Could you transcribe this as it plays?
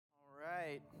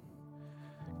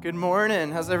Good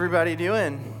morning. How's everybody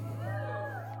doing?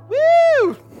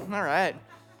 Woo! All right.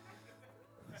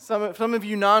 Some of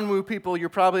you non-woo people, you're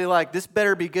probably like, this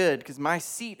better be good, because my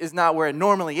seat is not where it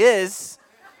normally is.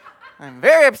 I'm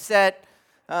very upset.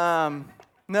 No,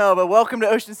 but welcome to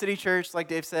Ocean City Church. Like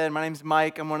Dave said, my name's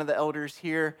Mike. I'm one of the elders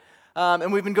here.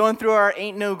 And we've been going through our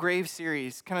Ain't No Grave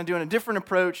series, kind of doing a different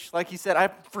approach. Like he said, I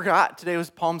forgot today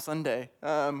was Palm Sunday,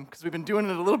 because we've been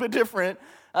doing it a little bit different.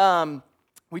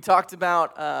 We talked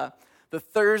about the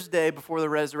Thursday before the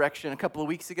resurrection a couple of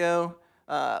weeks ago.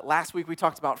 Last week we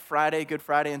talked about Friday, Good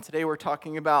Friday, and today we're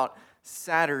talking about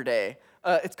Saturday.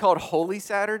 It's called Holy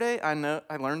Saturday. I know.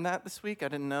 I learned that this week. I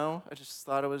didn't know. I just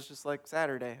thought it was just like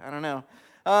Saturday. I don't know.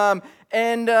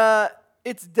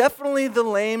 It's definitely the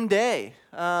lame day.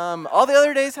 All the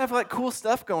other days have like cool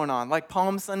stuff going on, like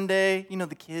Palm Sunday. You know,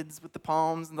 the kids with the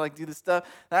palms and like do the stuff.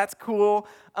 That's cool.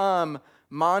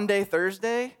 Maundy,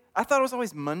 Thursday. I thought it was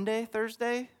always Monday,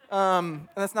 Thursday. And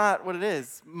that's not what it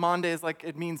is. Maundy is like,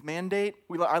 it means mandate.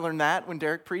 I learned that when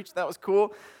Derek preached. That was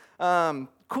cool.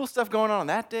 Cool stuff going on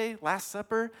that day. Last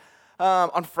Supper.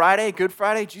 On Friday, Good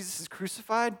Friday, Jesus is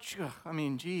crucified. I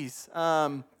mean, geez.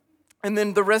 And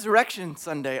then the Resurrection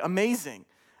Sunday. Amazing.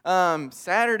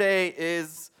 Saturday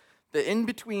is the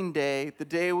in-between day, the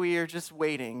day we are just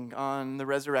waiting on the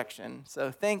resurrection.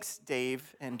 So thanks,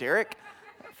 Dave and Derek,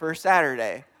 for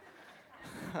Saturday.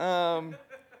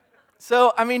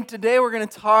 Today we're going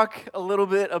to talk a little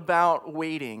bit about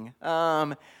waiting.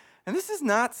 And this is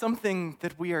not something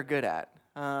that we are good at.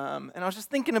 And I was just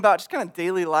thinking about just kind of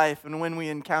daily life and when we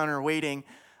encounter waiting.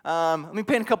 Let me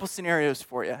paint a couple scenarios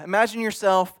for you. Imagine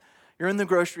yourself, you're in the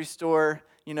grocery store,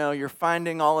 you're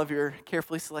finding all of your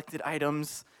carefully selected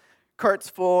items, cart's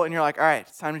full, and you're like, all right,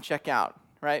 it's time to check out,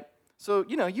 right? So,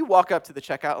 you walk up to the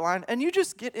checkout line and you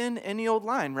just get in any old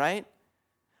line, right?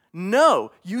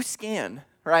 No, you scan,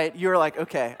 right? You're like,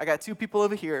 okay, I got 2 people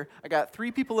over here. I got 3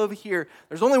 people over here.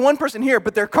 There's only 1 person here,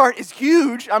 but their cart is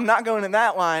huge. I'm not going in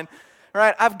that line,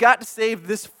 right? I've got to save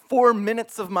this 4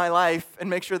 minutes of my life and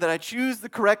make sure that I choose the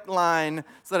correct line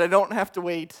so that I don't have to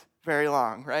wait very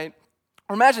long, right?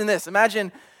 Or imagine this.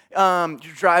 Imagine you're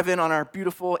driving on our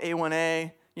beautiful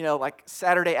A1A, like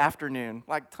Saturday afternoon,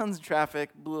 like tons of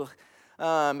traffic,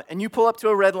 and you pull up to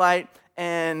a red light,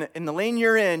 and in the lane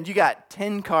you're in, you got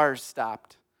 10 cars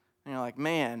stopped. And you're like,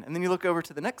 man. And then you look over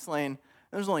to the next lane, and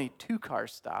there's only 2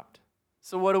 cars stopped.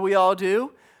 So what do we all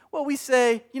do? Well, we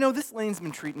say, this lane's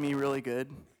been treating me really good.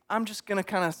 I'm just going to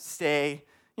kind of stay.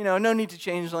 No need to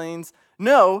change lanes.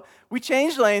 No, we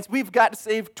change lanes. We've got to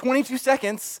save 22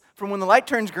 seconds from when the light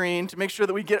turns green to make sure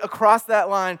that we get across that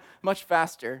line much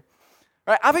faster.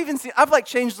 Right? I've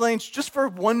changed lanes just for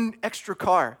 1 extra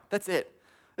car. That's it.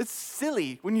 It's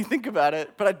silly when you think about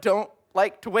it, but I don't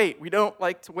like to wait. We don't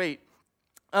like to wait.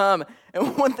 And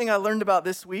one thing I learned about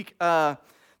this week,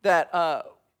 that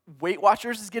Weight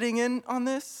Watchers is getting in on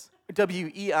this.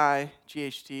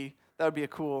 WEIGHT. That would be a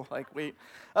cool, wait.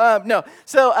 No.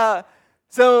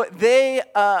 So they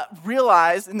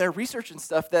realize in their research and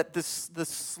stuff that the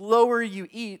slower you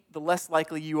eat, the less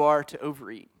likely you are to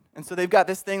overeat. And so they've got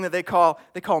this thing that they call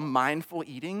mindful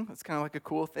eating. It's kind of like a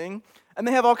cool thing. And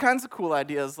they have all kinds of cool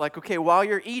ideas, like, okay, while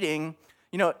you're eating,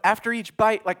 after each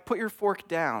bite, put your fork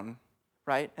down,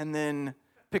 right? And then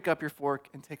pick up your fork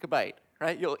and take a bite,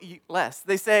 right? You'll eat less.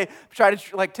 They say try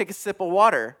to take a sip of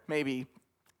water, maybe,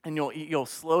 and you'll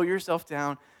slow yourself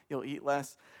down, you'll eat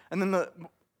less. And then the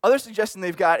other suggestion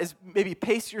they've got is maybe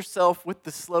pace yourself with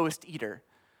the slowest eater,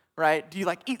 right? Do you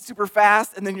eat super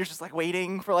fast and then you're just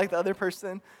waiting for the other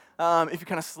person? If you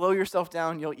kind of slow yourself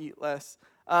down, you'll eat less.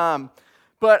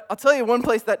 But I'll tell you one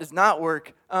place that does not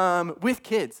work, with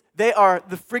kids. They are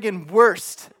the friggin'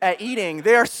 worst at eating.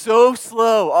 They are so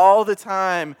slow all the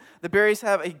time. The Berries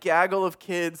have a gaggle of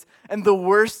kids, and the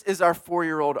worst is our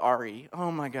 4-year-old Ari. Oh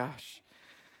my gosh.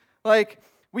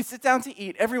 We sit down to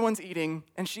eat, everyone's eating,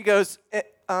 and she goes,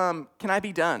 can I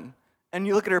be done? And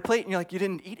you look at her plate, and you're like, you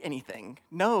didn't eat anything.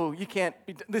 No, you can't.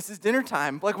 This is dinner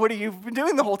time. What have you been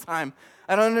doing the whole time?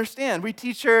 I don't understand. We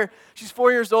teach her, she's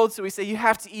 4 years old, so we say you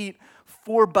have to eat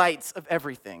 4 bites of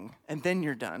everything, and then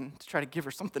you're done, to try to give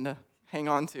her something to hang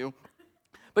on to.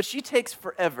 But she takes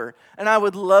forever, and I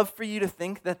would love for you to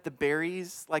think that the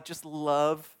Berries, just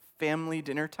love family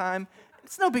dinner time.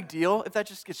 It's no big deal if that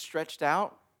just gets stretched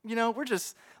out. We're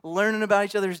just learning about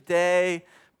each other's day,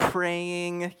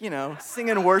 praying,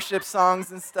 singing worship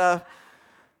songs and stuff.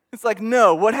 It's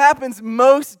no, what happens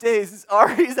most days is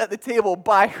Ari's at the table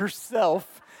by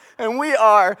herself, and we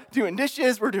are doing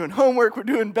dishes, we're doing homework, we're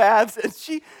doing baths, and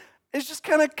she is just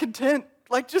kind of content,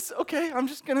 okay, I'm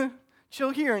just going to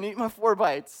chill here and eat my 4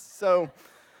 bites. So,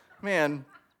 man,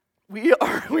 we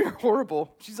are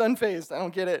horrible. She's unfazed. I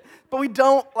don't get it. But we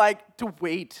don't like to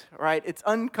wait, right? It's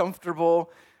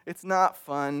uncomfortable. It's not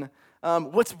fun.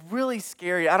 What's really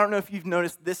scary, I don't know if you've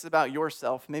noticed this about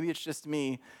yourself. Maybe it's just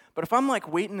me. But if I'm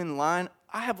like waiting in line,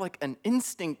 I have like an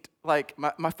instinct, like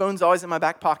my phone's always in my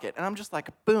back pocket. And I'm just like,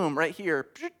 boom, right here.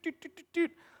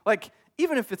 Like,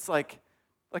 even if it's like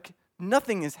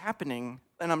nothing is happening,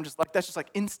 and I'm just like, that's just like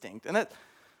instinct. And that,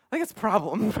 I think it's a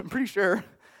problem, I'm pretty sure.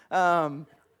 God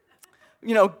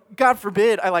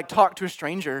forbid I like talk to a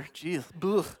stranger. Jeez,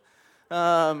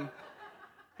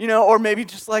 or maybe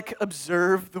just like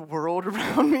observe the world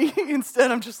around me. Instead,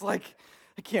 I'm just like,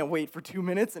 I can't wait for 2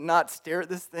 minutes and not stare at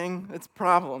this thing. It's a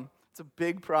problem. It's a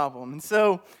big problem. And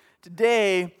so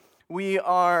today we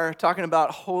are talking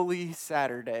about Holy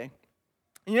Saturday.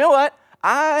 And you know what?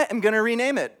 I am going to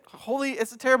rename it. Holy,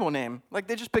 it's a terrible name. Like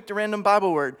they just picked a random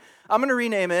Bible word. I'm going to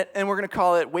rename it, and we're going to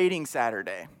call it Waiting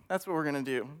Saturday. That's what we're going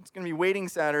to do. It's going to be Waiting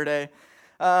Saturday.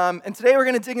 And today we're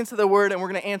going to dig into the Word, and we're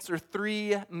going to answer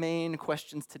three main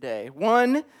questions today.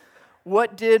 One,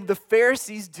 what did the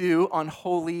Pharisees do on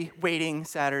Holy Waiting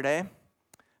Saturday?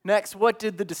 Next, what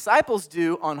did the disciples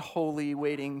do on Holy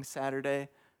Waiting Saturday?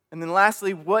 And then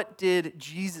lastly, what did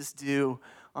Jesus do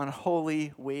on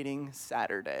Holy Waiting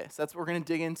Saturday? So that's what we're going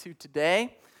to dig into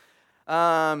today.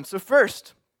 So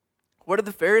first, what did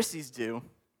the Pharisees do?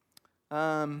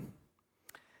 I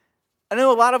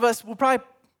know a lot of us will probably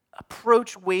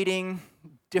approach waiting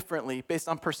differently based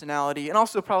on personality and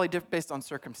also probably based on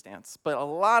circumstance. But a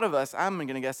lot of us, I'm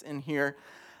going to guess in here,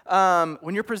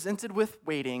 when you're presented with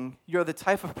waiting, you're the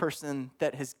type of person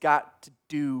that has got to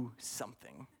do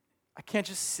something. I can't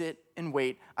just sit and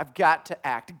wait. I've got to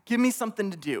act. Give me something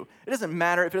to do. It doesn't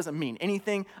matter if it doesn't mean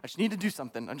anything. I just need to do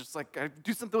something. I'm just like, I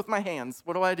do something with my hands.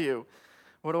 What do I do?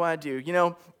 What do I do?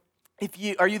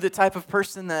 Are you the type of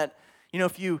person that,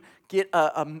 if you get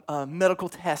a medical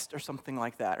test or something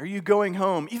like that, are you going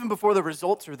home even before the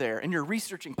results are there and you're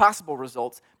researching possible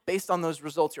results? Based on those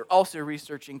results, you're also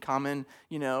researching common,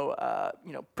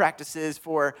 practices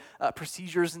for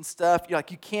procedures and stuff. You're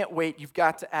like, you can't wait. You've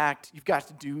got to act. You've got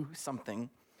to do something.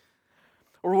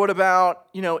 Or what about,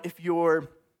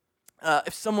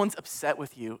 if someone's upset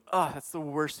with you? Oh, that's the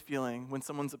worst feeling when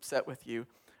someone's upset with you.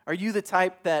 Are you the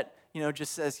type that,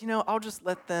 just says, I'll just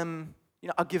let them,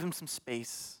 I'll give them some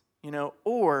space,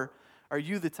 Or are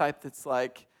you the type that's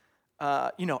like,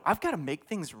 I've got to make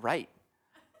things right.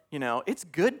 It's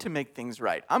good to make things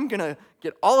right. I'm going to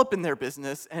get all up in their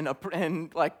business and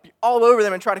be all over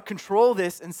them and try to control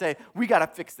this and say, we got to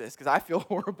fix this because I feel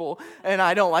horrible and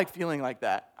I don't like feeling like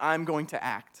that. I'm going to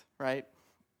act, right?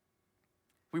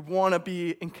 We want to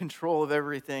be in control of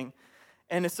everything.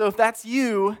 And so if that's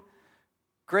you,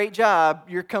 great job.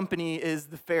 Your company is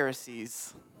the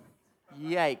Pharisees.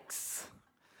 Yikes.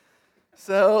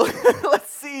 So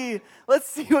let's see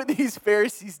what these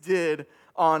Pharisees did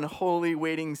on Holy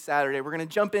Waiting Saturday. We're going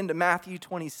to jump into Matthew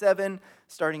 27,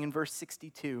 starting in verse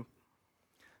 62.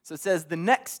 So it says, the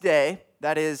next day,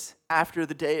 that is after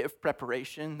the day of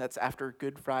preparation, that's after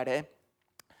Good Friday,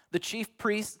 the chief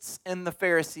priests and the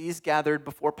Pharisees gathered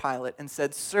before Pilate and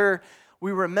said, Sir,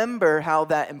 we remember how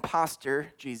that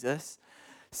impostor, Jesus,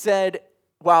 said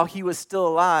while he was still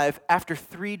alive, after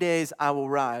 3 days I will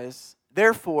rise.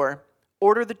 Therefore,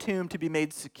 order the tomb to be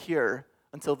made secure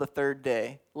until the third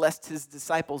day, lest his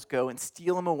disciples go and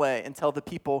steal him away and tell the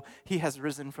people he has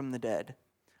risen from the dead.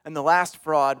 And the last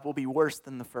fraud will be worse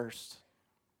than the first.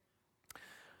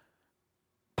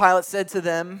 Pilate said to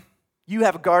them, you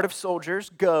have a guard of soldiers.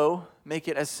 Go, make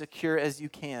it as secure as you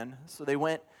can. So they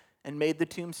went and made the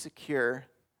tomb secure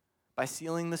by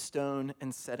sealing the stone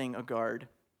and setting a guard.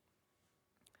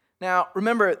 Now,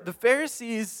 remember, the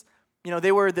Pharisees,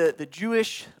 they were the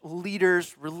Jewish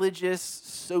leaders, religious,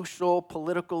 social,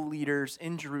 political leaders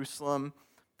in Jerusalem.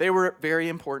 They were very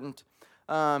important.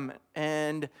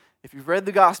 And if you've read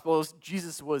the Gospels,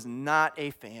 Jesus was not a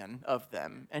fan of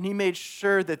them. And he made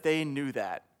sure that they knew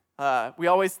that. We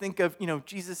always think of,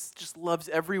 Jesus just loves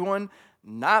everyone,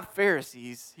 not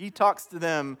Pharisees. He talks to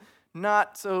them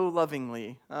not so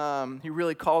lovingly. He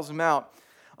really calls them out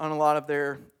on a lot of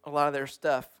their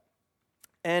stuff.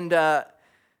 And lo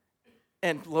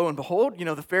and behold,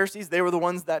 the Pharisees, they were the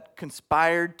ones that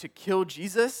conspired to kill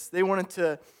Jesus. They wanted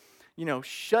to,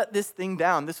 shut this thing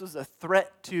down. This was a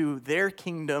threat to their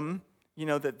kingdom,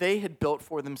 that they had built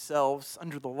for themselves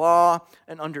under the law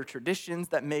and under traditions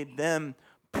that made them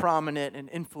prominent and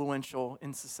influential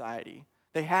in society.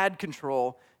 They had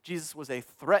control. Jesus was a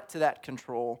threat to that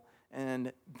control,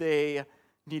 and they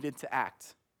needed to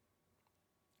act.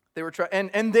 They were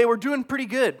and they were doing pretty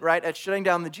good, right, at shutting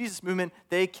down the Jesus movement.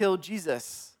 They killed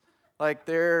Jesus. Like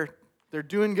they're They're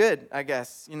doing good, I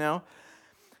guess, you know?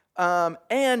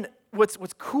 And what's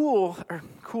cool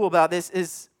about this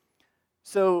is,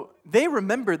 so they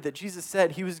remembered that Jesus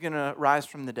said he was going to rise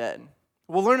from the dead.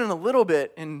 We'll learn in a little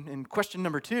bit in question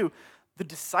number 2, the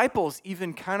disciples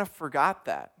even kind of forgot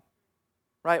that,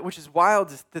 right? Which is wild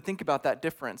to think about that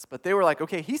difference. But they were like,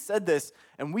 okay, he said this,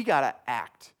 and we got to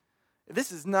act.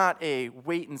 This is not a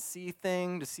wait and see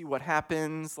thing to see what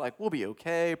happens, like we'll be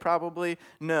okay, probably.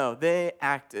 No, they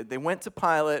acted. They went to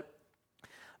Pilate,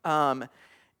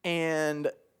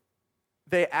 and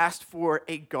they asked for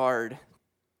a guard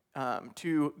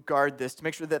to guard this, to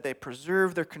make sure that they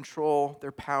preserve their control,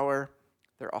 their power,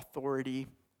 their authority.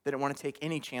 They didn't want to take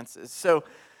any chances. So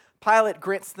Pilate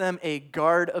grants them a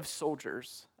guard of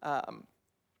soldiers,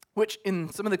 which in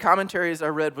some of the commentaries I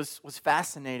read was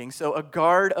fascinating. So a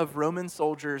guard of Roman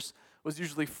soldiers was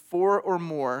usually 4 or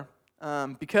more,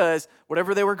 because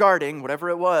whatever they were guarding, whatever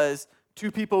it was,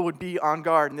 2 people would be on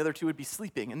guard and the other 2 would be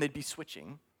sleeping, and they'd be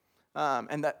switching.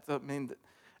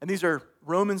 And these are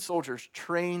Roman soldiers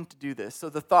trained to do this. So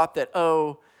the thought that,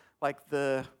 like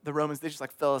the Romans, they just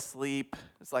like fell asleep.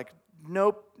 It's like,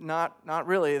 nope, not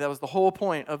really. That was the whole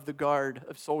point of the guard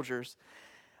of soldiers.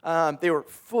 They were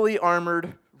fully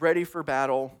armored, ready for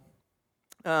battle.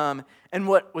 And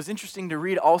what was interesting to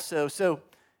read also, so,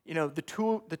 the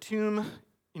tomb,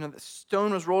 the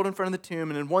stone was rolled in front of the tomb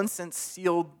and in one sense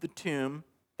sealed the tomb.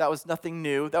 That was nothing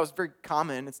new. That was very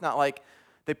common. It's not like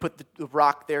they put the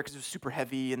rock there because it was super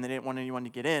heavy and they didn't want anyone to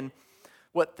get in.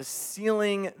 What the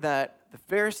sealing that the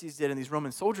Pharisees did and these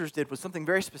Roman soldiers did was something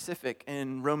very specific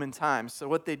in Roman times. So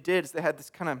what they did is they had this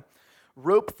kind of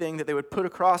rope thing that they would put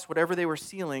across whatever they were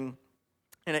sealing,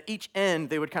 and at each end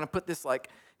they would kind of put this like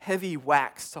heavy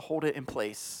wax to hold it in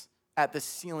place at the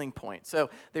sealing point. So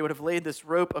they would have laid this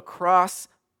rope across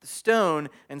the stone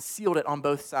and sealed it on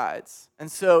both sides.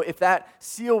 And so if that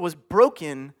seal was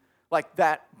broken like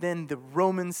that, then the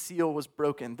Roman seal was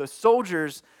broken. The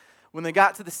soldiers, when they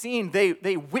got to the scene,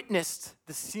 they witnessed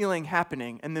the sealing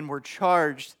happening and then were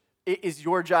charged. It is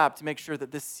your job to make sure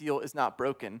that this seal is not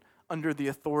broken under the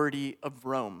authority of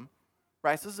Rome,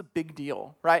 right? So this is a big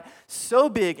deal, right? So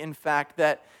big, in fact,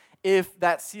 that if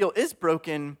that seal is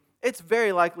broken, it's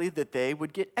very likely that they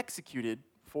would get executed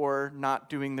for not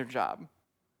doing their job,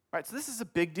 right? So this is a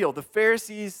big deal. The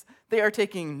Pharisees, they are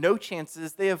taking no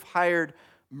chances. They have hired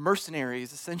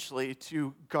mercenaries, essentially,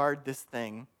 to guard this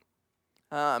thing.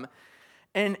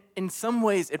 And in some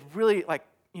ways, it really,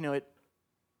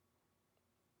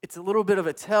 it's a little bit of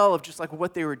a tell of just like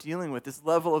what they were dealing with, this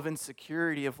level of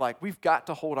insecurity of like, we've got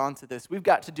to hold on to this. We've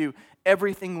got to do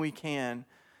everything we can.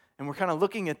 And we're kind of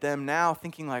looking at them now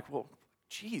thinking like, well,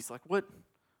 geez, like what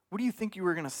do you think you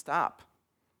were going to stop?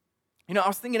 I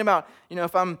was thinking about,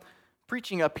 if I'm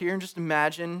preaching up here and just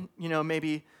imagine,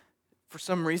 maybe for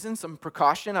some reason, some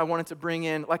precaution, I wanted to bring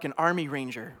in like an army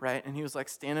ranger, right? And he was like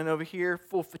standing over here,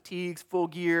 full fatigues, full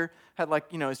gear, had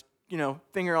like, his,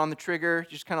 finger on the trigger,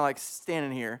 just kind of like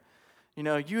standing here.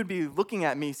 You would be looking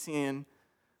at me seeing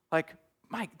like,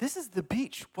 Mike, this is the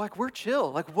beach. Like, we're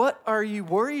chill. Like, what are you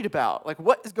worried about? Like,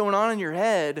 what is going on in your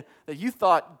head that you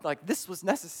thought like this was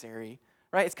necessary,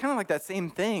 right? It's kind of like that same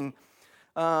thing.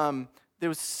 There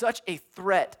was such a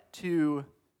threat to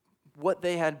what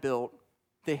they had built.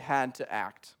 They had to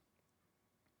act.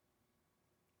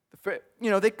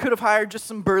 They could have hired just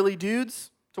some burly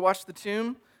dudes to watch the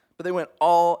tomb, but they went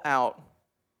all out.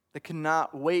 They could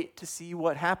not wait to see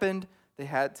what happened. They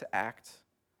had to act.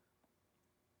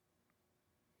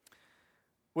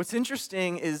 What's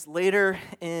interesting is later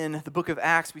in the book of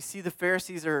Acts, we see the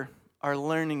Pharisees are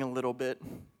learning a little bit,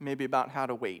 maybe about how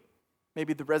to wait.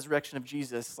 Maybe the resurrection of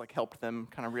Jesus helped them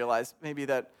kind of realize maybe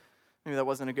that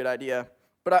wasn't a good idea.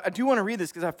 But I do want to read this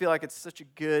because I feel like it's such a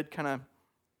good kind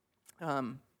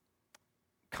of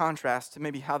contrast to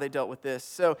maybe how they dealt with this.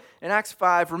 So in Acts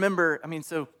 5, remember,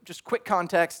 so just quick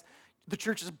context, the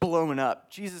church is blowing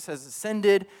up. Jesus has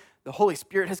ascended. The Holy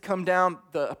Spirit has come down.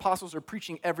 The apostles are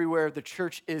preaching everywhere. The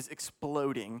church is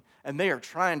exploding. And they are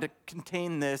trying to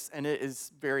contain this, and it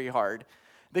is very hard.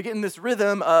 They get in this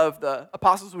rhythm of the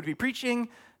apostles would be preaching.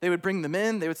 They would bring them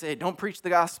in. They would say, don't preach the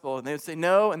gospel. And they would say,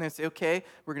 no. And they would say, okay,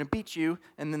 we're going to beat you.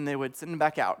 And then they would send them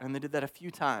back out. And they did that a few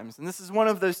times. And this is one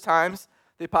of those times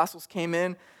the apostles came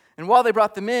in. And while they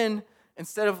brought them in,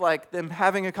 instead of them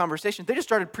having a conversation, they just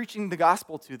started preaching the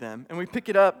gospel to them. And we pick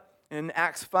it up in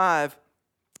Acts 5.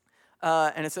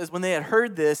 And it says, when they had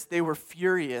heard this, they were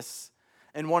furious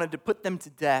and wanted to put them to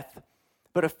death.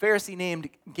 But a Pharisee named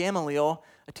Gamaliel,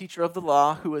 a teacher of the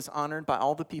law who was honored by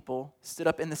all the people, stood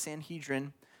up in the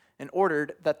Sanhedrin and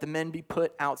ordered that the men be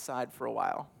put outside for a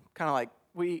while. Kind of like,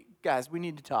 we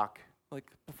need to talk.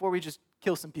 Before we just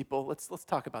kill some people. Let's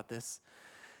talk about this.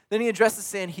 Then he addressed the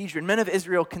Sanhedrin. Men of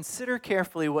Israel, consider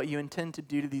carefully what you intend to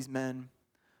do to these men.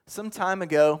 Some time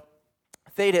ago,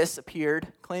 Thaddeus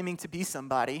appeared, claiming to be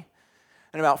somebody,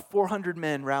 and about 400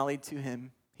 men rallied to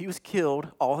him. He was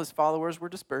killed, all his followers were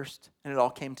dispersed, and it all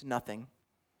came to nothing.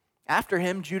 After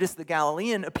him, Judas the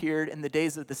Galilean appeared in the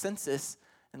days of the census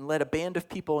and led a band of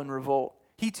people in revolt.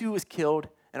 He too was killed,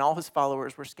 and all his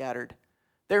followers were scattered.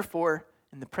 Therefore,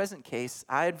 in the present case,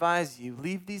 I advise you,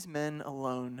 leave these men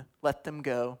alone, let them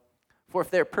go. For if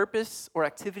their purpose or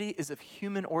activity is of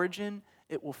human origin,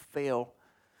 it will fail.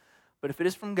 But if it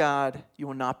is from God, you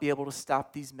will not be able to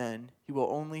stop these men. You will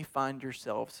only find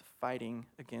yourselves fighting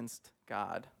against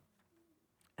God.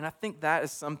 And I think that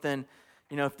is something,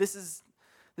 if this is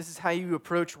how you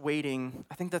approach waiting,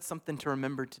 I think that's something to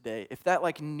remember today. If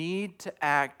that need to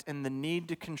act and the need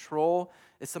to control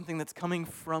is something that's coming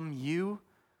from you,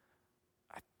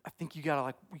 I think you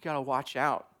gotta watch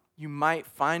out. You might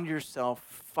find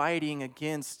yourself fighting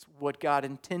against what God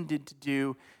intended to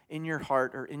do in your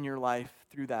heart or in your life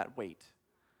through that wait.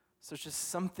 So it's just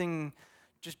something,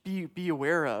 just be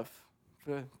aware of.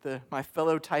 My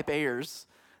fellow type A'ers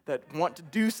that want to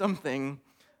do something,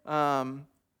 and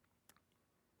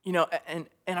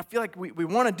I feel like we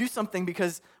want to do something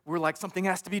because we're like, something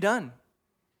has to be done,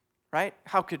 right?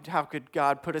 How could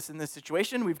God put us in this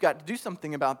situation? We've got to do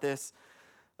something about this.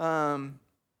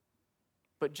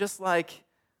 But just like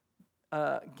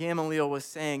Gamaliel was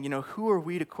saying, who are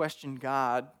we to question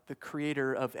God, the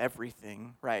creator of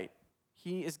everything, right?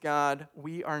 He is God.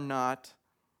 We are not.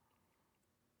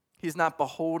 He is not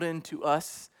beholden to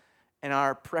us and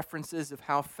our preferences of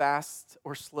how fast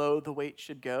or slow the wait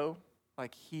should go.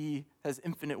 Like, he has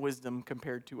infinite wisdom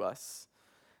compared to us.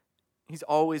 He's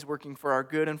always working for our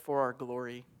good and for our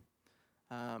glory.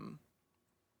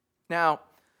 Now,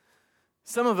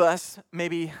 some of us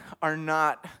maybe are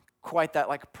not quite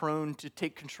that prone to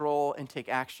take control and take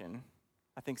action.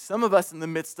 I think some of us in the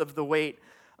midst of the wait,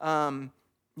 and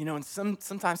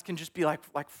sometimes can just be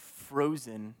like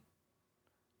frozen,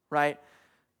 right?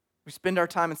 We spend our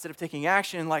time, instead of taking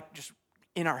action, just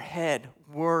in our head,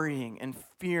 worrying and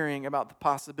fearing about the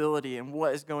possibility and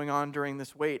what is going on during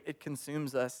this wait. It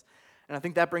consumes us. And I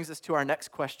think that brings us to our next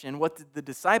question. What did the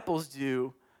disciples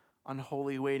do on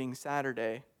Holy Waiting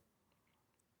Saturday?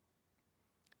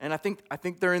 And I think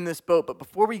they're in this boat. But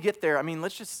before we get there,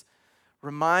 let's just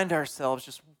remind ourselves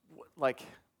just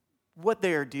what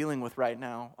they are dealing with right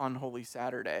now on Holy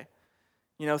Saturday.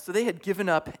 So they had given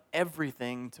up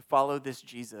everything to follow this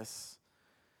Jesus.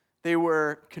 They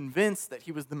were convinced that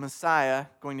he was the Messiah,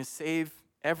 going to save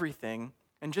everything.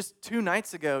 And just 2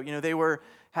 nights ago, they were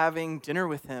having dinner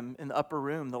with him in the upper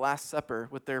room, the Last Supper,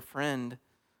 with their friend,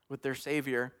 with their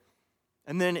Savior.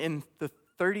 And then in the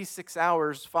 36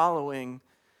 hours following,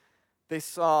 they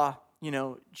saw,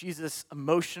 Jesus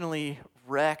emotionally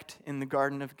wrecked in the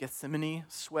Garden of Gethsemane,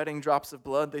 sweating drops of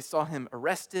blood. They saw him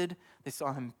arrested. They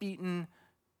saw him beaten.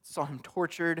 Saw him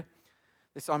tortured.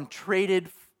 They saw him traded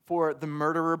for the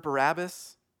murderer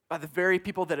Barabbas by the very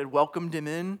people that had welcomed him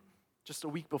in just a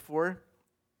week before.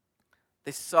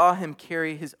 They saw him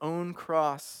carry his own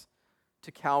cross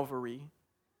to Calvary.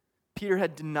 Peter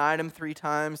had denied him 3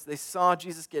 times. They saw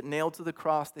Jesus get nailed to the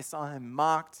cross. They saw him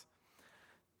mocked.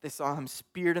 They saw him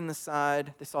speared in the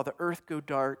side. They saw the earth go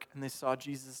dark, and they saw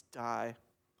Jesus die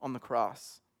on the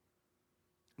cross.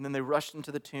 And then they rushed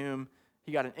into the tomb.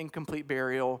 He got an incomplete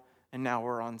burial, and now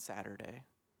we're on Saturday.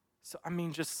 So,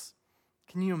 just,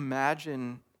 can you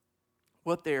imagine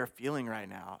what they are feeling right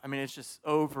now? It's just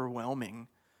overwhelming.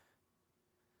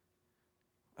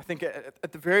 I think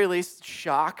at the very least,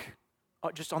 shock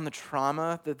just on the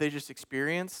trauma that they just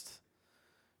experienced.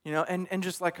 And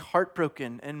just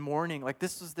heartbroken and mourning.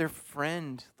 This was their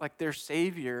friend, their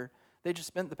Savior. They just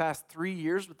spent the past 3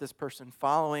 years with this person,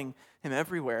 following him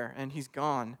everywhere, and he's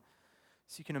gone.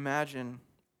 So you can imagine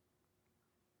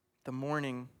the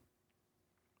mourning.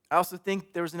 I also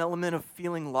think there was an element of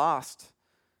feeling lost.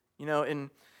 In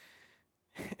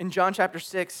John chapter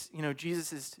 6,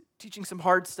 Jesus is teaching some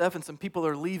hard stuff and some people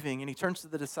are leaving, and he turns to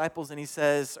the disciples and he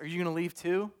says, "Are you going to leave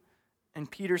too?" And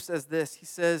Peter says this. He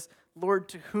says, "Lord,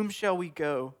 to whom shall we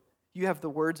go? You have the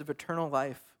words of eternal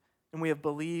life, and we have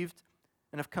believed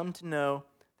and have come to know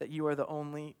that you are the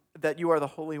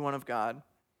Holy One of God."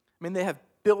 They have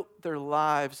built their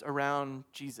lives around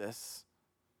Jesus.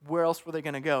 Where else were they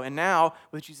going to go? And now,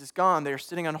 with Jesus gone, they're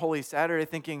sitting on Holy Saturday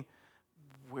thinking,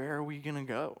 where are we going to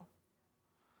go?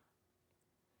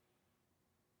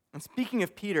 And speaking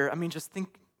of Peter, just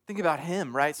think about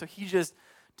him, right? So he just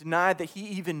denied that he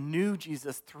even knew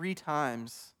Jesus 3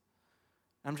 times.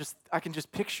 I can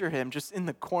just picture him just in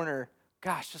the corner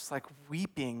gosh, just like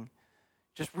weeping,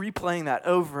 just replaying that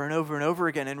over and over and over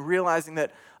again and realizing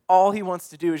that all he wants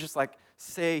to do is just like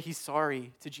say he's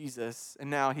sorry to Jesus, and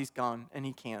now he's gone and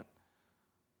he can't.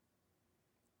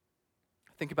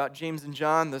 Think about James and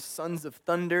John, the sons of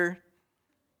thunder,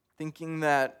 thinking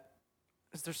that,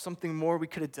 is there something more we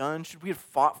could have done? Should we have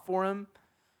fought for him?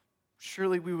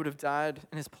 Surely we would have died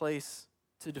in his place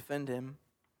to defend him.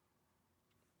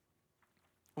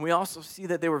 And we also see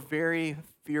that they were very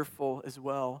fearful as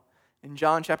well. In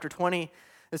John chapter 20,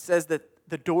 it says that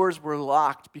the doors were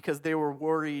locked because they were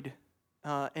worried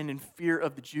and in fear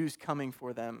of the Jews coming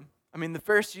for them. I mean, the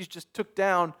Pharisees just took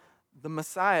down the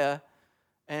Messiah,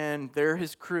 and they're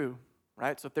his crew,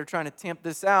 right? So if they're trying to tamp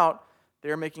this out,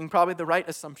 they're making probably the right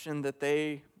assumption that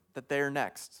they're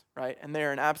next, right? And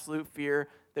they're in absolute fear.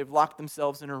 They've locked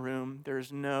themselves in a room.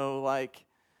 There's no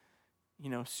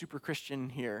super Christian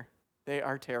here. They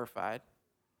are terrified.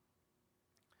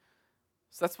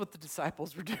 So that's what the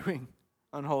disciples were doing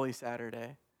on Holy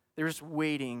Saturday. They were just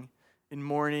waiting in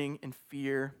mourning and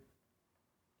fear.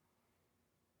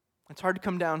 It's hard to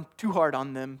come down too hard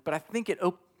on them, but I think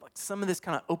some of this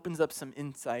kind of opens up some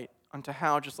insight onto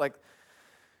how just like,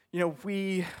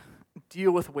 we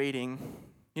deal with waiting.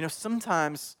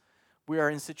 Sometimes we are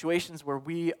in situations where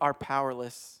we are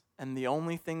powerless, and the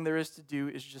only thing there is to do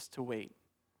is just to wait.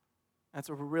 That's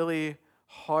a really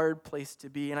hard place to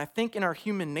be. And I think in our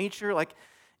human nature, like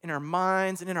in our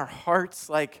minds and in our hearts,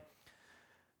 like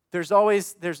there's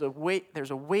a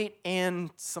wait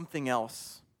and something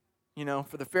else.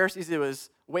 For the Pharisees, it was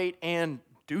wait and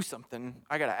do something.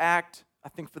 I got to act. I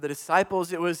think for the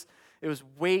disciples, it was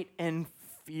wait and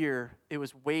fear. It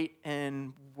was wait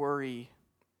and worry.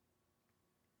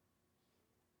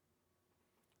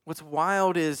 What's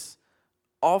wild is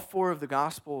all four of the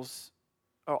Gospels,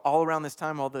 all around this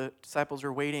time while the disciples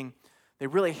are waiting, they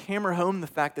really hammer home the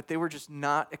fact that they were just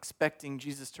not expecting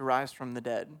Jesus to rise from the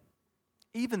dead.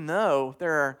 Even though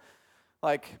there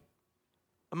are,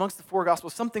 amongst the four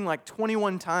Gospels, something like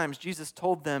 21 times Jesus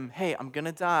told them, hey, I'm going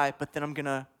to die, but then I'm going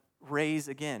to raise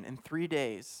again in 3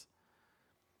 days.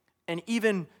 And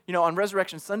even, on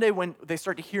Resurrection Sunday, when they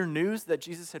start to hear news that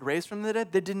Jesus had raised from the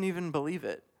dead, they didn't even believe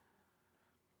it.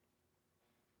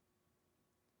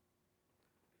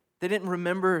 They didn't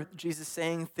remember Jesus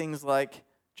saying things like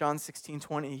John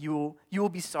 16:20, you will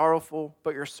be sorrowful,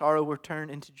 but your sorrow will turn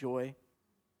into joy.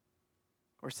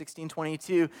 Or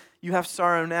 16:22, you have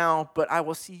sorrow now, but I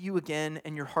will see you again,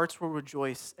 and your hearts will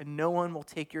rejoice, and no one will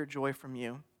take your joy from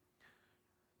you.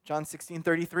 John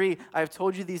 16:33, I have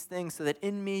told you these things so that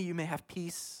in me you may have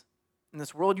peace. In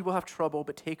this world you will have trouble,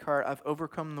 but take heart, I've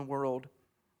overcome the world.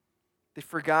 They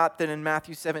forgot that in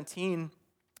Matthew 17,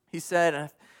 he said,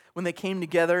 when they came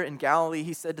together in Galilee,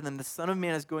 he said to them, the Son of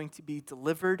Man is going to be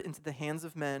delivered into the hands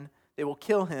of men. They will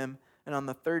kill him, and on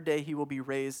the third day he will be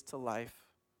raised to life.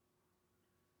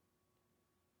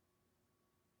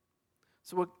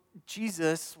 So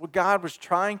what God was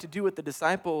trying to do with the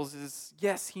disciples is,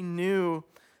 yes, he knew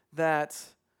that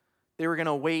they were going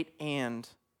to wait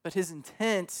but his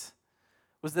intent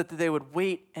was that they would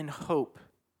wait and hope.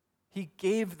 He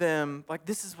gave them,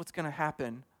 this is what's going to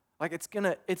happen.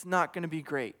 It's not going to be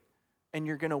great, and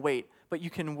you're going to wait, but you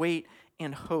can wait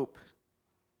and hope.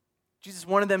 Jesus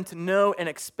wanted them to know and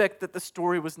expect that the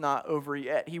story was not over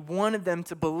yet. He wanted them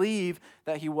to believe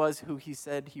that he was who he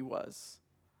said he was.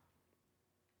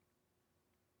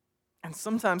 And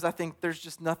sometimes I think there's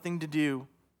just nothing to do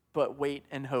but wait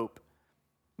and hope.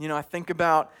 I think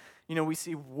about, we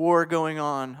see war going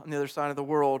on the other side of the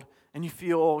world, and you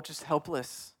feel just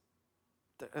helpless.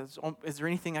 Is there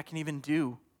anything I can even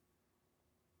do?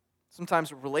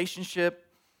 Sometimes a relationship,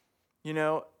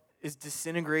 is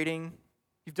disintegrating.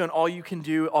 You've done all you can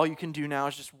do. All you can do now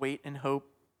is just wait and hope.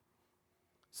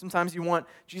 Sometimes you want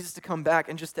Jesus to come back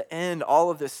and just to end all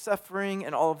of this suffering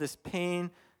and all of this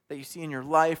pain that you see in your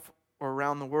life or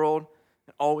around the world,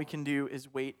 and all we can do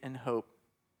is wait and hope.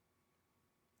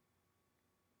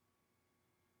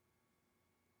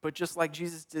 But just like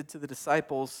Jesus did to the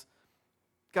disciples,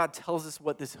 God tells us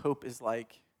what this hope is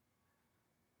like.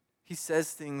 He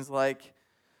says things like,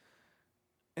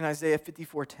 in Isaiah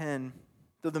 54:10,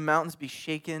 though the mountains be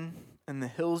shaken and the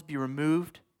hills be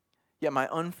removed, yet my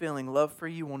unfailing love for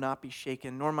you will not be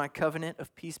shaken, nor my covenant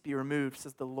of peace be removed,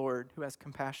 says the Lord, who has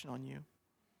compassion on you.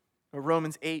 Or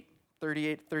Romans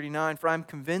 8:38-39, for I am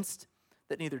convinced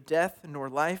that neither death nor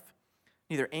life,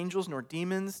 neither angels nor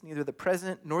demons, neither the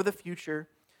present nor the future,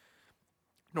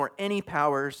 nor any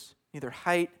powers, neither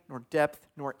height nor depth,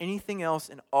 nor anything else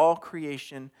in all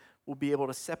creation will be able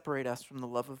to separate us from the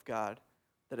love of God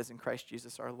that is in Christ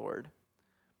Jesus our Lord.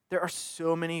 There are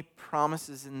so many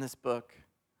promises in this book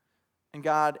and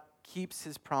God keeps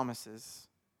his promises.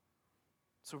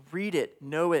 So read it,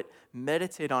 know it,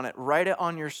 meditate on it, write it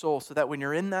on your soul so that when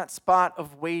you're in that spot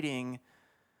of waiting,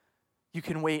 you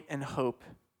can wait and hope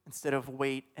instead of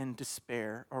wait and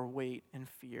despair or wait and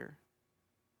fear.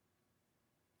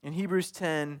 In Hebrews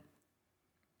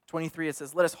 10:23, it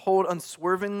says, "Let us hold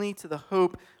unswervingly to the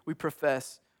hope we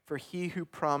profess, for he who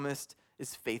promised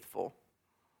is faithful."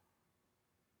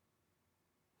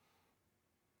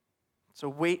 So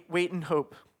wait and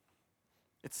hope.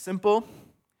 It's simple,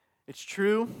 it's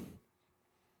true,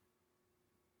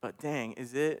 but dang,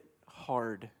 is it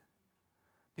hard?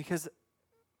 Because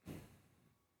I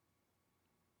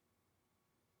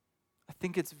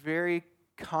think it's very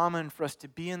common for us to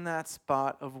be in that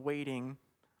spot of waiting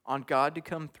on God to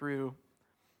come through,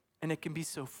 and it can be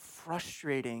so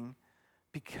frustrating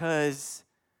because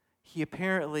he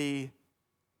apparently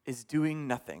is doing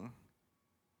nothing.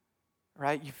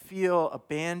 Right? You feel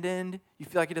abandoned. You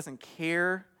feel like he doesn't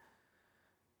care.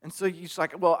 And so you're just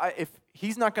like, well, if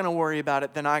he's not going to worry about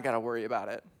it, then I got to worry about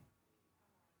it.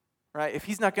 Right? If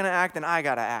he's not going to act, then I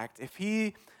got to act. If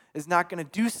he is not going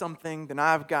to do something, then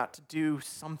I've got to do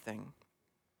something.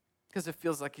 Because it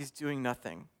feels like he's doing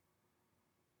nothing.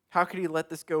 How could he let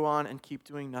this go on and keep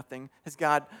doing nothing? Has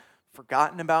God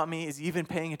forgotten about me? Is he even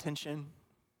paying attention?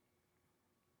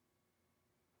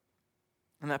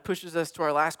 And that pushes us to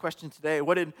our last question today.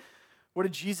 What did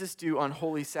Jesus do on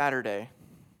Holy Saturday?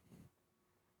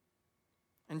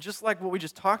 And just like what we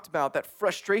just talked about, that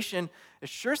frustration, it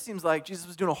sure seems like Jesus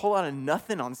was doing a whole lot of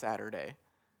nothing on Saturday,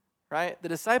 right? The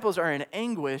disciples are in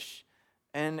anguish,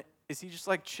 and is he just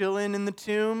like chilling in the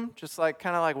tomb, just like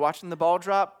kind of like watching the ball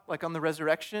drop, like on the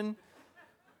resurrection?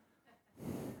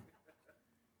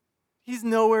 He's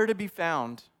nowhere to be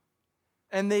found,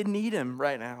 and they need him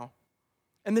right now.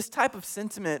 And this type of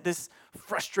sentiment, this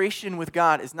frustration with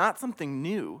God is not something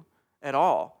new at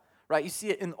all, right? You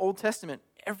see it in the Old Testament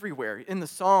everywhere. In the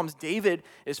Psalms, David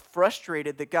is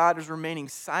frustrated that God is remaining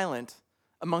silent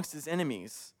amongst his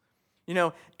enemies. You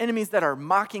know, enemies that are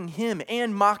mocking him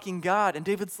and mocking God. And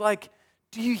David's like,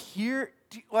 do you hear?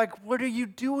 What are you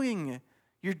doing?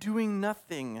 You're doing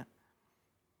nothing.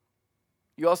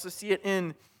 You also see it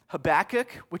in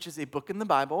Habakkuk, which is a book in the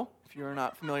Bible, if you're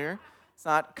not familiar. It's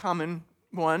not common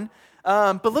one.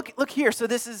 But look here. So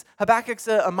this is Habakkuk's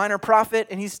a minor prophet,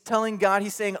 and he's telling God,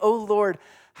 he's saying, "Oh Lord,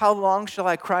 how long shall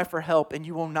I cry for help, and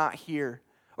you will not hear?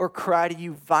 Or cry to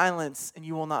you violence, and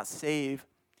you will not save?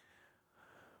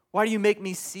 Why do you make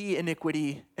me see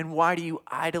iniquity, and why do you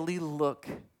idly look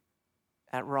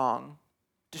at wrong?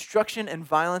 Destruction and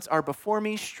violence are before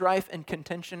me, strife and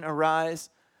contention arise,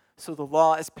 so the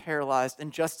law is paralyzed,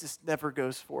 and justice never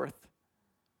goes forth.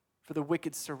 For the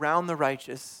wicked surround the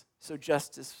righteous, so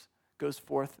justice goes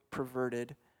forth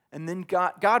perverted." And then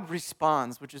God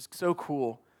responds, which is so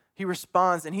cool. He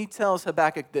responds and he tells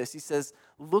Habakkuk this. He says,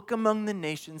 "Look among the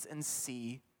nations and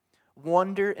see,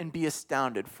 wonder and be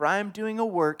astounded, for I am doing a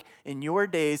work in your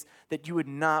days that you would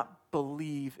not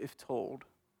believe if told."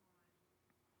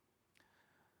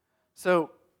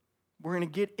 So we're going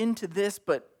to get into this,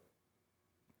 but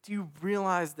do you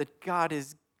realize that God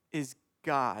is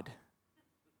God?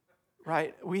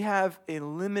 Right? We have a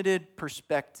limited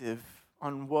perspective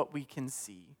on what we can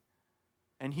see,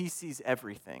 and he sees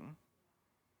everything.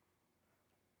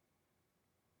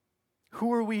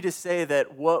 Who are we to say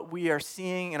that what we are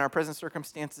seeing in our present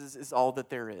circumstances is all that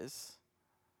there is?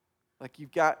 Like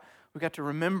we've got to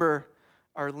remember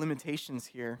our limitations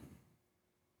here.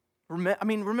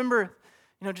 Remember,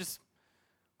 just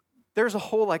there's a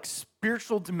whole like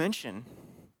spiritual dimension,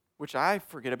 which I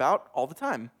forget about all the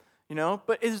time.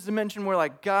 But it's a dimension where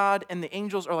like God and the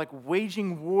angels are like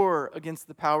waging war against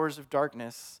the powers of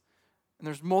darkness. And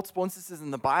there's multiple instances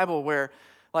in the Bible where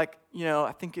I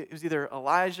think it was either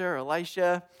Elijah or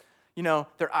Elisha,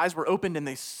 their eyes were opened and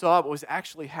they saw what was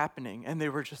actually happening. And they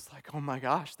were just like, oh my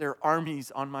gosh, there are armies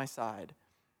on my side.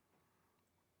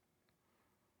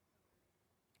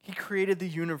 He created the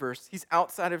universe. He's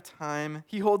outside of time.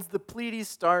 He holds the Pleiades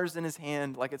stars in his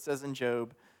hand, like it says in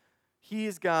Job. He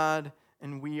is God,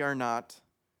 and we are not.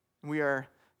 We are,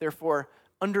 therefore,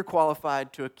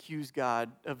 underqualified to accuse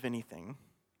God of anything.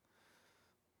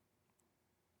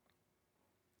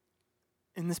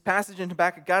 In this passage in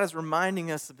Habakkuk, God is reminding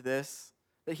us of this,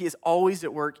 that he is always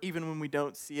at work, even when we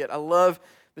don't see it. I love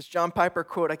this John Piper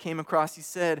quote I came across. He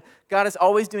said, "God is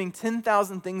always doing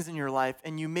 10,000 things in your life,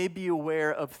 and you may be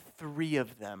aware of 3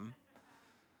 of them."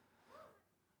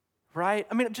 Right?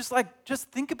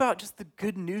 Just think about just the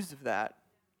good news of that,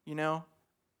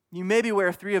 You may be aware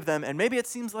of 3 of them, and maybe it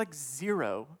seems like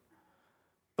 0.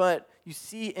 But you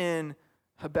see in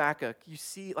Habakkuk, you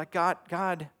see like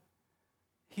God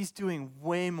He's doing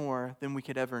way more than we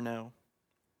could ever know.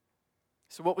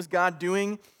 So what was God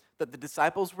doing that the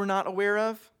disciples were not aware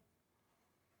of?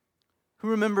 Who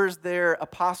remembers their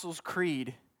Apostles'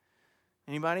 Creed?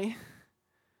 Anybody?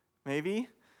 Maybe?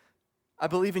 I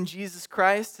believe in Jesus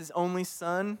Christ, his only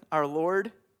Son, our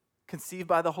Lord, conceived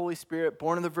by the Holy Spirit,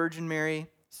 born of the Virgin Mary,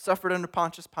 suffered under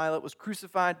Pontius Pilate, was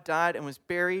crucified, died, and was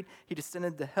buried. He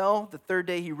descended to hell. The third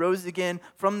day he rose again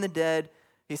from the dead.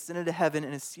 He ascended to heaven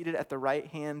and is seated at the right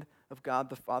hand of God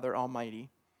the Father Almighty.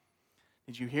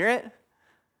 Did you hear it?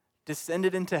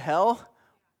 Descended into hell?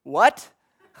 What?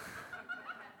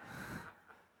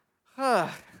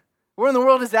 What in the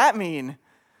world does that mean?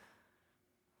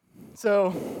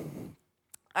 So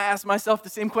I asked myself the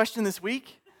same question this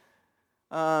week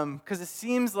because it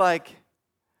seems like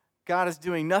God is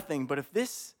doing nothing. But if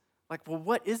this,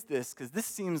 what is this? Because this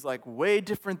seems like way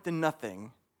different than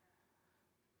nothing.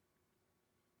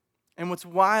 And what's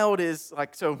wild is,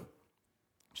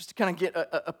 just to kind of get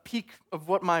a peek of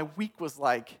what my week was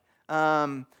like,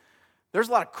 there's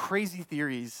a lot of crazy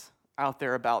theories out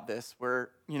there about this where,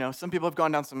 some people have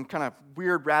gone down some kind of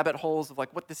weird rabbit holes of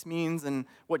what this means and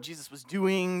what Jesus was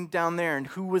doing down there and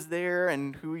who was there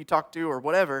and who he talked to or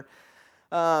whatever.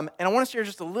 And I want to share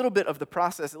just a little bit of the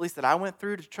process, at least that I went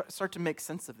through, to start to make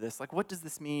sense of this. What does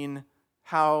this mean?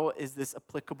 How is this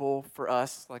applicable for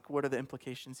us? What are the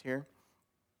implications here?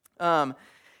 And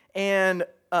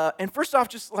first off,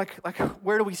 just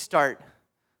where do we start?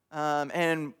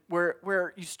 And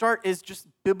where you start is just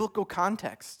biblical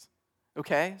context.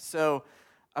 Okay, so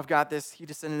I've got this he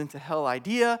descended into hell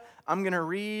idea. I'm going to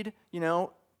read,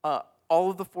 all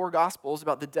of the four Gospels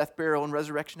about the death, burial, and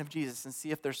resurrection of Jesus and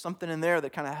see if there's something in there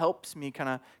that kind of helps me kind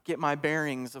of get my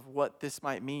bearings of what this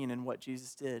might mean and what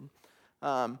Jesus did.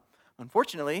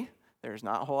 Unfortunately, there's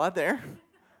not a whole lot there,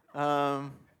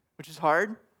 which is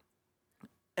hard.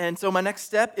 And so my next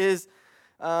step is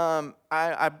I'm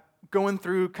going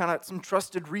through kind of some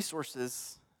trusted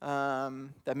resources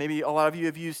that maybe a lot of you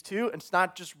have used too. It's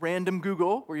not just random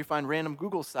Google, where you find random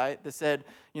Google site that said,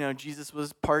 Jesus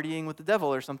was partying with the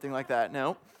devil or something like that.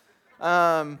 No.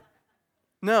 The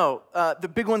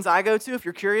big ones I go to, if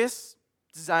you're curious,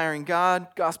 Desiring God,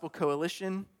 Gospel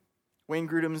Coalition, Wayne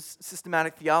Grudem's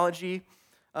Systematic Theology,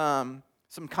 some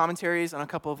commentaries on a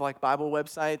couple of Bible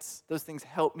websites. Those things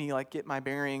help me get my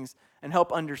bearings and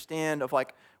help understand of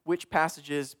which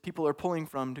passages people are pulling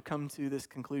from to come to this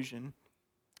conclusion.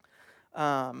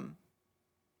 And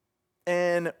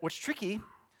what's tricky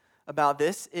about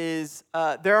this is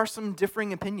there are some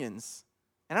differing opinions.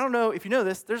 And I don't know if you know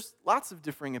this, there's lots of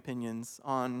differing opinions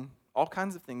on all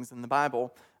kinds of things in the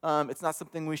Bible. It's not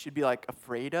something we should be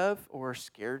afraid of or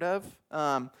scared of.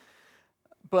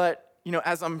 But,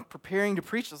 as I'm preparing to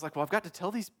preach, I was I've got to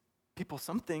tell these people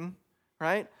something,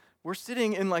 right? We're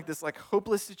sitting in this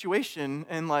hopeless situation,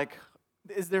 and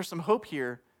is there some hope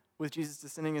here with Jesus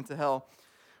descending into hell?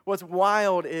 What's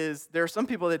wild is there are some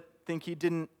people that think he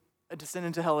didn't descend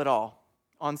into hell at all,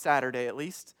 on Saturday at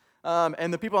least.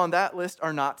 And the people on that list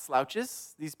are not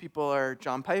slouches. These people are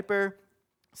John Piper,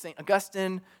 St.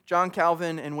 Augustine, John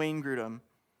Calvin, and Wayne Grudem.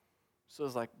 So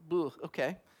it's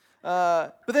okay.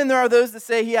 But then there are those that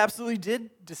say he absolutely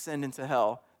did descend into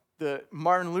hell. The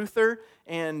Martin Luther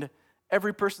and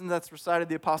every person that's recited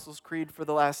the Apostles' Creed for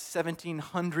the last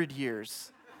 1,700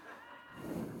 years.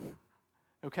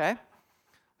 Okay?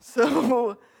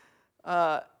 So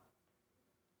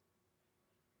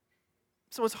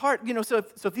it's hard, so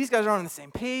if these guys are on the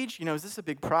same page, is this a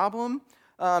big problem?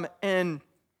 And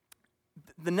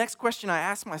the next question I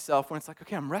ask myself when it's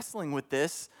okay, I'm wrestling with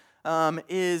this,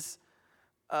 is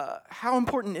how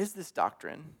important is this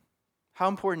doctrine? How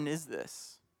important is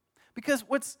this? Because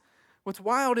what's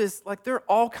wild is there are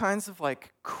all kinds of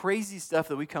crazy stuff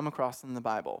that we come across in the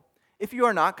Bible. If you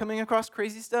are not coming across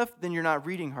crazy stuff, then you're not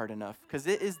reading hard enough, because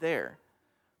it is there.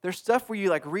 There's stuff where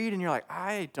you read and you're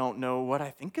I don't know what I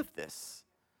think of this.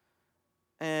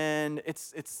 And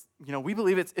it's we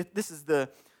believe this is the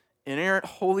inerrant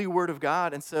holy word of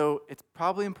God, and so it's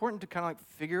probably important to kind of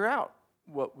figure out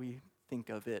what we think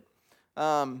of it.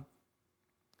 But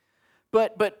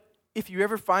if you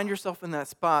ever find yourself in that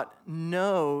spot,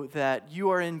 know that you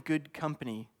are in good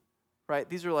company, right?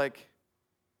 These are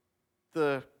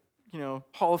the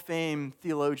Hall of Fame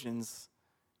theologians,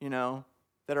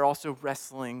 that are also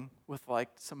wrestling with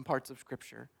some parts of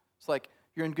Scripture. It's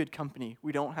you're in good company.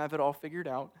 We don't have it all figured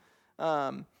out.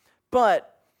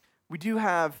 But we do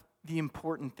have the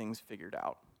important things figured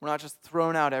out. We're not just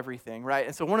throwing out everything, right?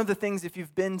 And so one of the things, if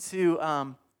you've been to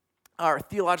our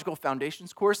Theological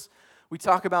Foundations course, we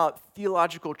talk about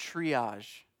theological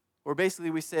triage, Or basically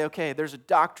we say, okay, there's a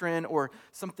doctrine or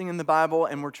something in the Bible,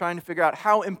 and we're trying to figure out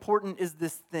how important is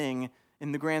this thing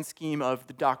in the grand scheme of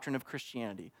the doctrine of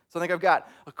Christianity. So I think I've got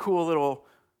a cool little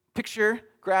picture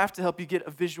graph to help you get a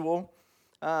visual.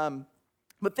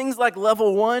 But things like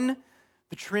level 1,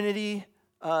 the Trinity,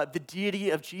 the deity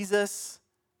of Jesus,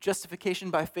 justification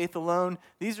by faith alone,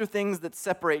 these are things that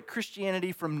separate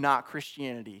Christianity from not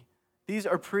Christianity. These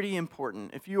are pretty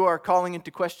important. If you are calling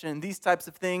into question these types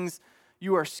of things,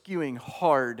 you are skewing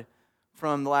hard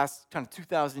from the last kind of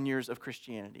 2,000 years of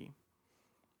Christianity.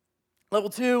 Level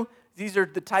 2, these are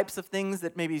the types of things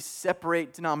that maybe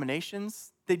separate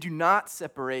denominations. They do not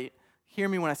separate, hear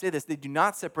me when I say this, they do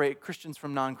not separate Christians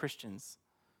from non-Christians.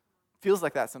 Feels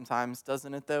like that sometimes,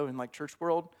 doesn't it, though, in like church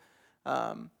world?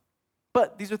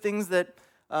 But these are things that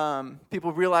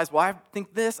people realize, well, I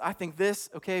think this.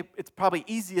 Okay, it's probably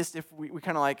easiest if we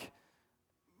kind of like,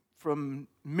 from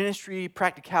ministry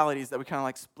practicalities, that we kind of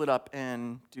like split up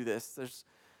and do this. There's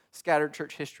scattered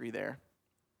church history there.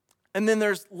 And then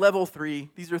there's level 3.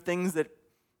 These are things that,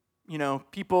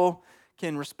 people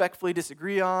can respectfully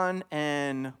disagree on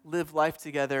and live life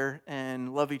together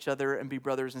and love each other and be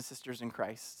brothers and sisters in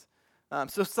Christ.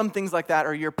 So some things like that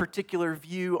are your particular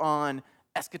view on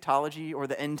eschatology or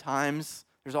the end times.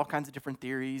 There's all kinds of different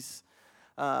theories.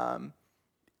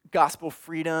 Gospel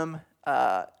freedom.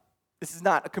 This is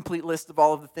not a complete list of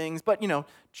all of the things, but,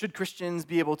 should Christians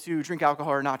be able to drink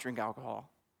alcohol or not drink alcohol,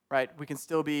 right? We can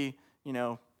still be,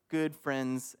 good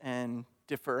friends and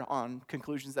differ on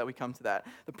conclusions that we come to that.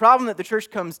 The problem that the church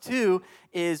comes to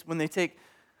is when they take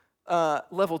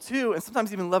level 2 and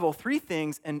sometimes even level 3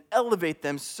 things and elevate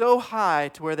them so high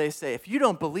to where they say, if you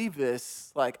don't believe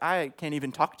this, like, I can't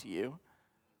even talk to you.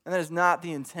 And that is not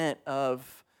the intent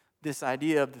of this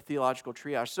idea of the theological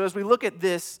triage. So as we look at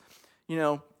this,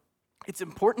 it's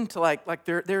important to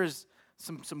there's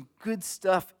some good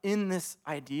stuff in this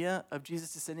idea of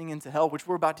Jesus descending into hell, which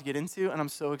we're about to get into, and I'm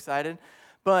so excited.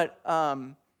 But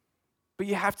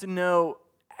you have to know,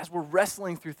 as we're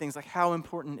wrestling through things, like, how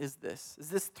important is this? Is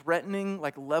this threatening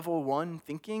like level 1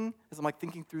 thinking, as I'm like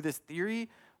thinking through this theory,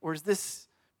 or is this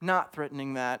not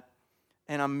threatening that,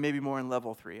 and I'm maybe more in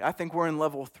level 3? I think we're in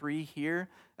level 3 here.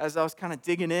 As I was kind of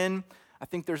digging in, I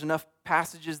think there's enough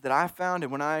passages that I found,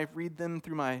 and when I read them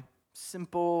through my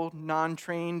simple,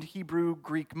 non-trained Hebrew,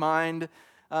 Greek mind,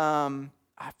 I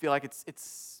feel like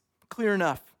it's clear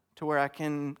enough to where I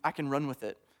can run with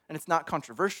it. And it's not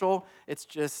controversial. It's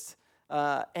just,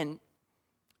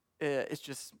 it's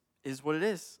just is what it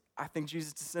is. I think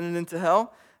Jesus descended into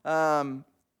hell.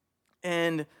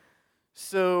 And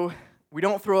so we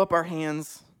don't throw up our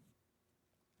hands.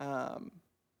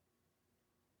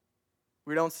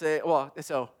 We don't say,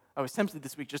 so I was tempted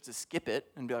this week just to skip it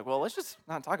and be like, well, let's just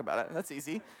not talk about it. That's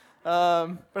easy.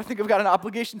 But I think I've got an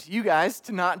obligation to you guys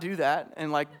to not do that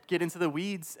and like get into the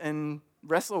weeds and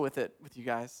wrestle with it with you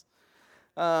guys.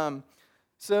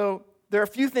 So there are a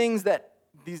few things that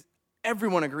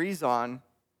everyone agrees on,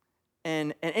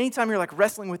 and anytime you're like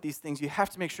wrestling with these things, you have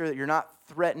to make sure that you're not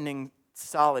threatening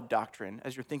solid doctrine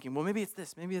as you're thinking, well, maybe it's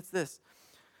this, maybe it's this.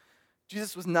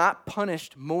 Jesus was not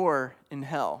punished more in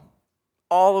hell.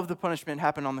 All of the punishment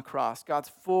happened on the cross. God's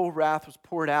full wrath was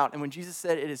poured out, and when Jesus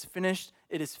said, it is finished,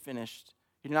 it is finished.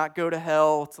 You do not go to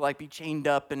hell to like be chained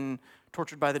up and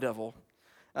tortured by the devil.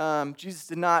 Jesus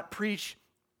did not preach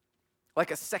like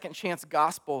a second chance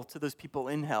gospel to those people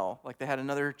in hell, like they had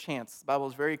another chance. The Bible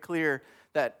is very clear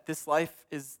that this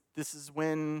is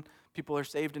when people are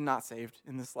saved and not saved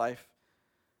in this life.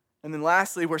 And then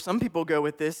lastly, where some people go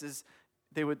with this is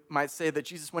might say that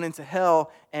Jesus went into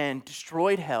hell and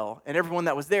destroyed hell, and everyone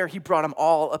that was there, he brought them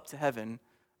all up to heaven.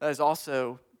 That is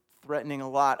also threatening a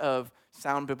lot of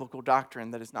sound biblical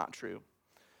doctrine that is not true.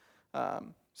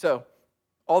 So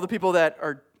all the people that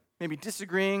are maybe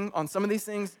disagreeing on some of these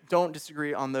things don't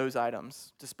disagree on those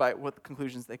items, despite what the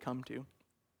conclusions they come to.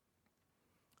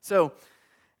 So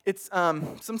it's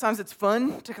sometimes it's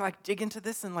fun to like dig into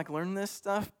this and like learn this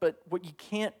stuff, but what you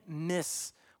can't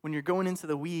miss when you're going into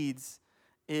the weeds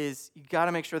is you got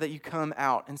to make sure that you come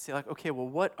out and say like, okay, well,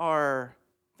 what are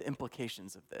the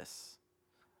implications of this?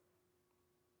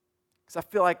 Because I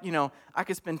feel like, I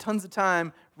could spend tons of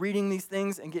time reading these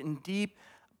things and getting deep,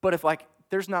 but if like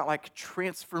there's not like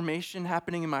transformation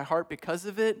happening in my heart because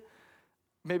of it,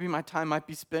 maybe my time might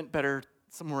be spent better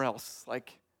somewhere else,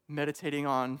 like meditating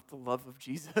on the love of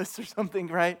Jesus or something,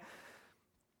 right?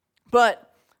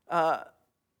 But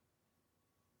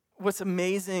what's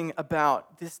amazing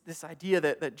about this idea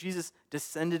that Jesus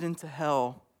descended into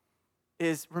hell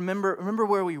is remember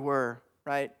where we were,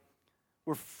 right?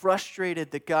 We're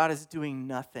frustrated that God is doing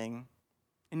nothing,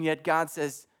 and yet God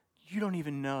says, you don't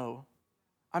even know.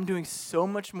 I'm doing so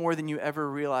much more than you ever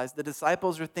realized. The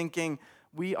disciples are thinking,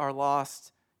 we are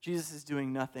lost. Jesus is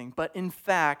doing nothing. But in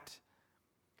fact,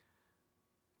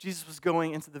 Jesus was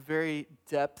going into the very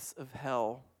depths of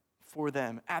hell for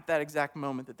them at that exact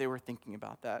moment that they were thinking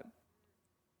about that.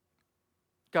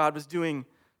 God was doing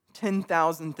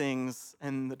 10,000 things,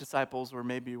 and the disciples were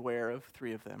maybe aware of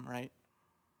 3 of them, right?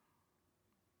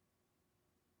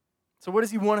 So what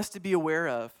does he want us to be aware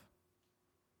of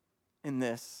in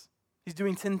this? He's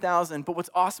doing 10,000, but what's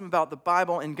awesome about the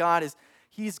Bible and God is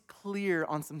he's clear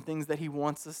on some things that he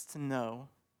wants us to know.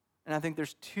 And I think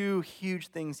there's 2 huge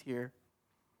things here.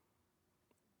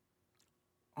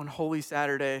 On Holy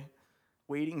Saturday,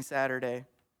 Waiting Saturday,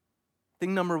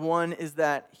 thing number 1 is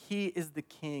that he is the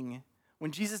king.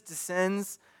 When Jesus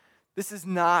descends, this is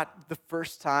not the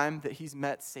first time that he's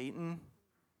met Satan,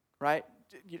 right?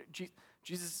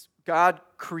 Jesus, God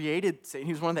created Satan.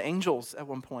 He was one of the angels at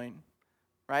one point,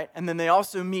 right? And then they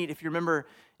also meet, if you remember,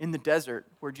 in the desert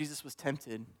where Jesus was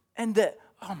tempted. And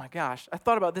oh my gosh, I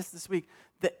thought about this week.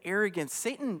 The arrogance.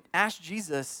 Satan asked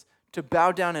Jesus to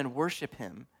bow down and worship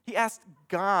him. He asked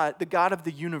God, the God of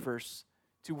the universe,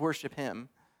 to worship him.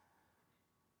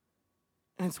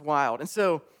 And it's wild. And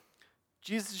so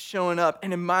Jesus is showing up,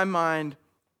 and in my mind,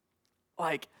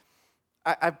 like,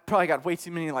 I've probably got way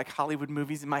too many like Hollywood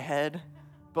movies in my head,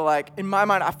 but like in my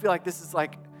mind, I feel like this is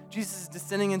like Jesus is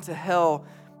descending into hell,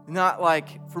 not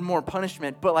like for more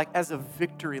punishment, but like as a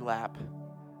victory lap.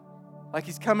 Like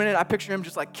he's coming in, I picture him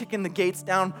just like kicking the gates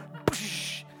down,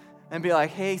 and be like,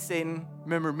 hey, Satan,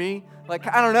 remember me? Like,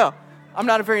 I don't know. I'm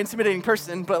not a very intimidating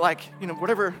person, but like,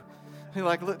 whatever he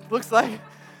like looks like.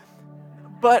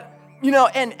 But,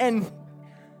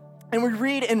 and we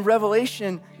read in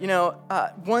Revelation, chapter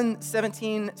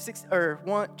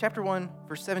 1,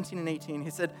 verse 17 and 18, he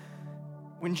said,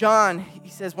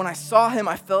 when I saw him,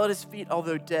 I fell at his feet,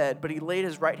 although dead, but he laid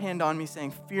his right hand on me,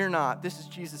 saying, fear not. This is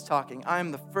Jesus talking. I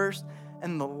am the first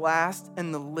and the last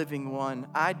and the living one.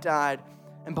 I died,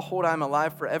 and behold, I am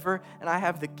alive forever, and I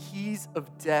have the keys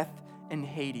of death and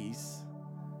Hades.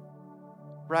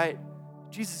 Right?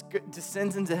 Jesus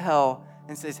descends into hell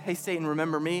and says, hey, Satan,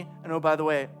 remember me? And oh, by the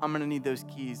way, I'm going to need those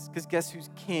keys, because guess who's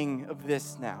king of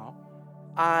this now?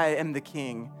 I am the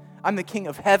king. I'm the king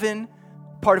of heaven,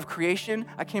 part of creation.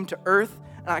 I came to earth,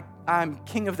 and I'm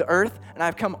king of the earth, and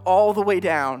I've come all the way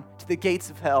down to the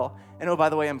gates of hell. And oh, by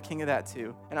the way, I'm king of that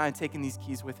too, and I'm taking these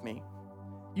keys with me.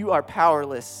 You are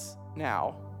powerless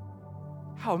now.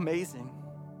 How amazing.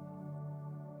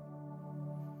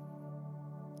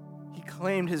 He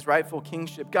claimed his rightful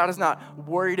kingship. God is not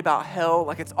worried about hell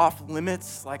like it's off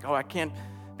limits, like, oh, I can't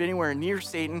be anywhere near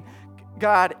Satan.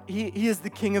 God, he is the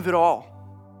king of it all.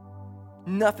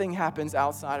 Nothing happens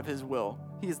outside of his will.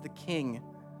 He is the king,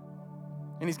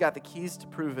 and he's got the keys to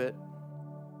prove it.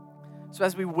 So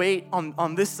as we wait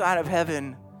on this side of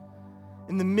heaven,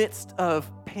 in the midst of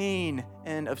pain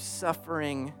and of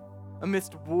suffering,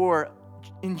 amidst war,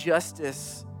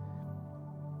 injustice,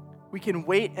 we can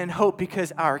wait and hope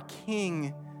because our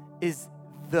King is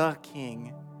the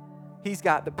King. He's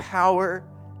got the power,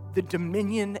 the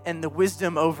dominion, and the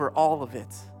wisdom over all of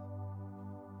it.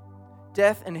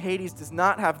 Death and Hades does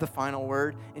not have the final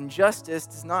word. Injustice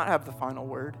does not have the final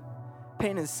word.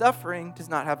 Pain and suffering does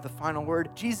not have the final word.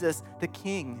 Jesus, the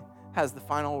King, has the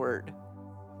final word.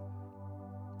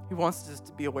 He wants us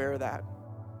to be aware of that.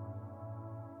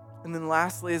 And then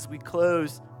lastly, as we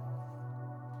close,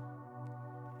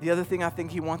 the other thing I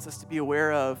think he wants us to be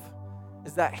aware of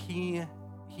is that he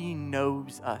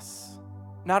knows us.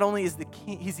 Not only is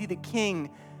he the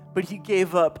king, but he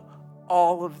gave up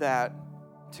all of that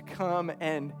to come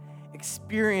and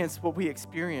experience what we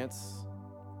experience.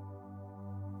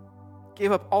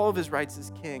 Gave up all of his rights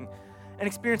as king and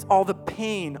experienced all the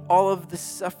pain, all of the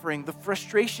suffering, the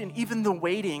frustration, even the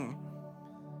waiting.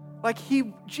 Like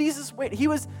Jesus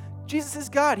is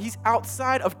God. He's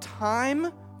outside of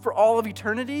time for all of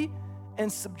eternity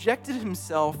and subjected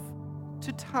himself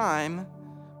to time,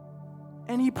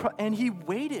 and he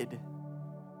waited.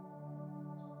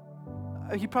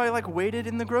 He probably waited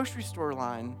in the grocery store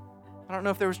line. I don't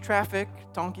know if there was traffic,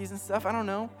 donkeys and stuff, I don't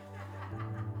know.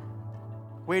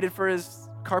 Waited for his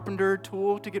carpenter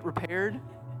tool to get repaired.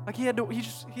 He had to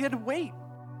wait,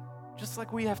 just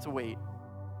like we have to wait.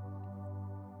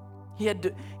 He had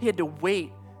to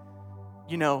wait,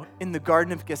 in the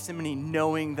Garden of Gethsemane,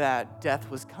 knowing that death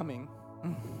was coming.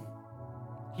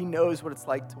 He knows what it's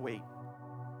like to wait.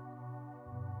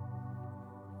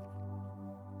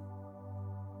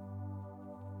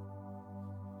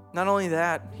 Not only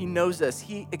that, he knows us.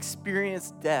 He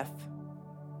experienced death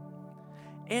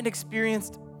and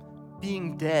experienced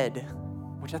being dead.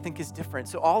 which I think is different.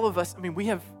 So all of us, we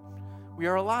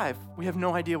are alive. We have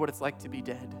no idea what it's like to be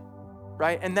dead,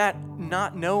 right? And that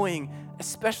not knowing,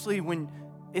 especially when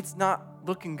it's not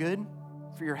looking good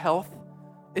for your health,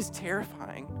 is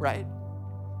terrifying, right?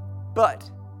 But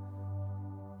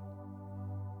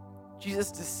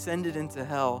Jesus descended into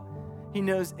hell. He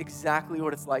knows exactly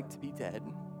what it's like to be dead.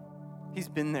 He's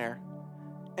been there.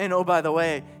 And oh, by the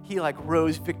way, he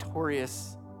rose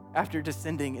victorious after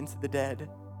descending into the dead.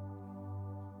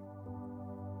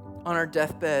 On our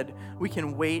deathbed, we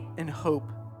can wait and hope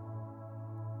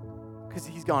because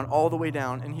he's gone all the way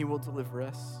down and he will deliver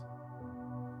us.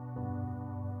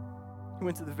 He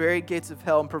went to the very gates of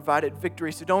hell and provided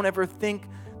victory. So don't ever think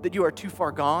that you are too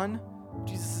far gone.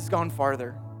 Jesus has gone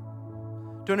farther.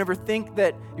 Don't ever think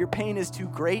that your pain is too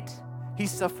great. He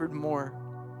suffered more.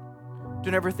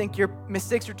 Don't ever think your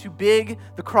mistakes are too big.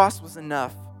 The cross was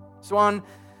enough. So on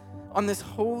this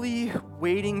holy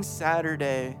waiting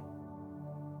Saturday,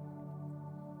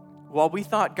 while we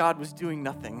thought God was doing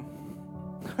nothing,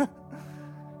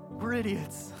 we're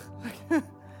idiots.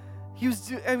 He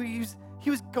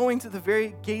was going to the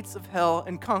very gates of hell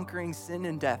and conquering sin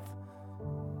and death.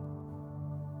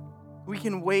 We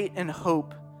can wait and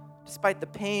hope, despite the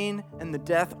pain and the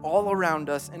death all around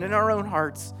us and in our own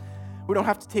hearts. We don't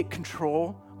have to take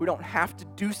control. We don't have to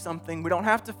do something. We don't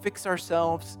have to fix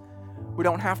ourselves. We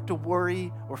don't have to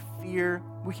worry or fear.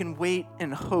 We can wait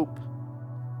and hope.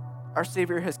 Our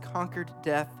Savior has conquered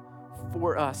death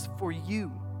for us, for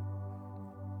you.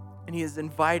 And he is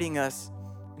inviting us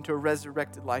into a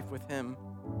resurrected life with him.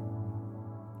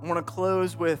 I want to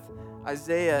close with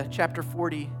Isaiah chapter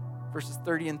 40, verses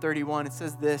 30 and 31. It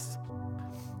says this.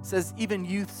 It says, even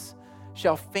youths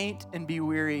shall faint and be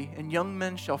weary, and young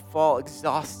men shall fall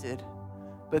exhausted.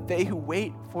 But they who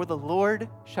wait for the Lord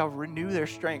shall renew their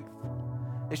strength.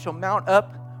 They shall mount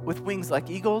up with wings like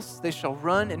eagles. They shall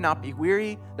run and not be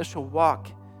weary. They shall walk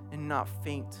and not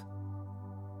faint.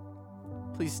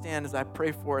 Please stand as I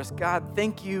pray for us. God,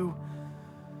 thank you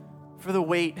for the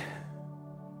wait.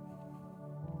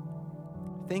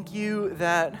 Thank you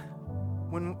that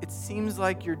when it seems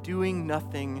like you're doing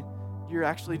nothing, you're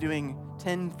actually doing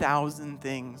 10,000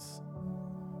 things.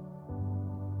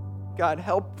 God,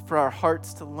 help for our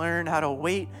hearts to learn how to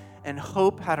wait and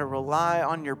hope, how to rely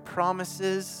on your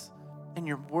promises and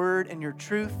your word and your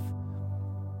truth.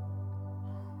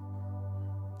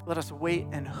 Let us wait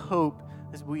and hope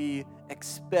as we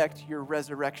expect your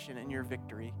resurrection and your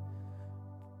victory.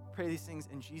 Pray these things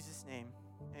in Jesus' name.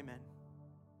 Amen.